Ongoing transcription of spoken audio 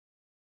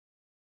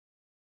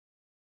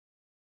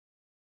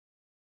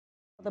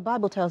The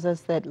Bible tells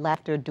us that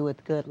laughter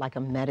doeth good like a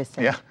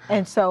medicine. Yeah.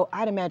 And so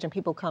I'd imagine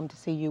people come to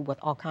see you with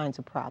all kinds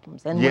of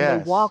problems. And when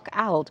Yes. they walk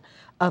out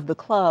of the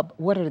club,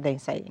 what are they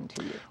saying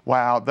to you?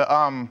 Wow.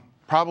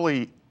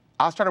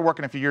 I started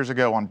working a few years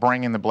ago on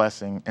bringing the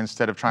blessing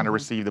instead of trying to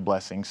receive the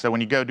blessing. So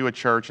when you go to a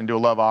church and do a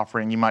love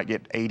offering, you might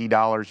get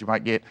 $80, you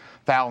might get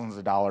thousands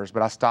of dollars,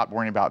 but I stopped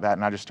worrying about that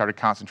and I just started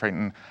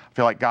concentrating. I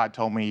feel like God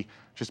told me,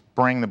 just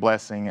bring the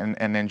blessing.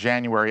 And in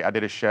January, I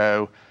did a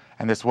show,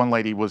 and this one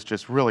lady was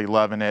just really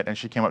loving it, and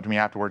she came up to me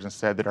afterwards and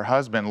said that her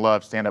husband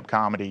loved stand-up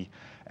comedy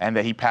and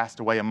that he passed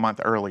away a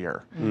month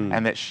earlier,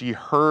 and that she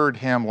heard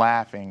him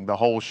laughing the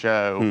whole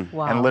show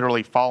Wow. and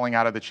literally falling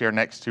out of the chair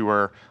next to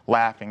her,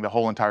 laughing the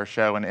whole entire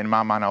show. And in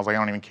my mind, I was like, I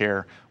don't even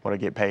care what I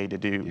get paid to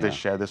do this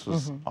show. This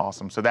was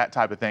awesome. So that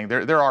type of thing.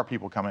 There are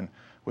people coming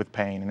with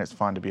pain, and it's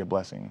fun to be a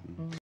blessing.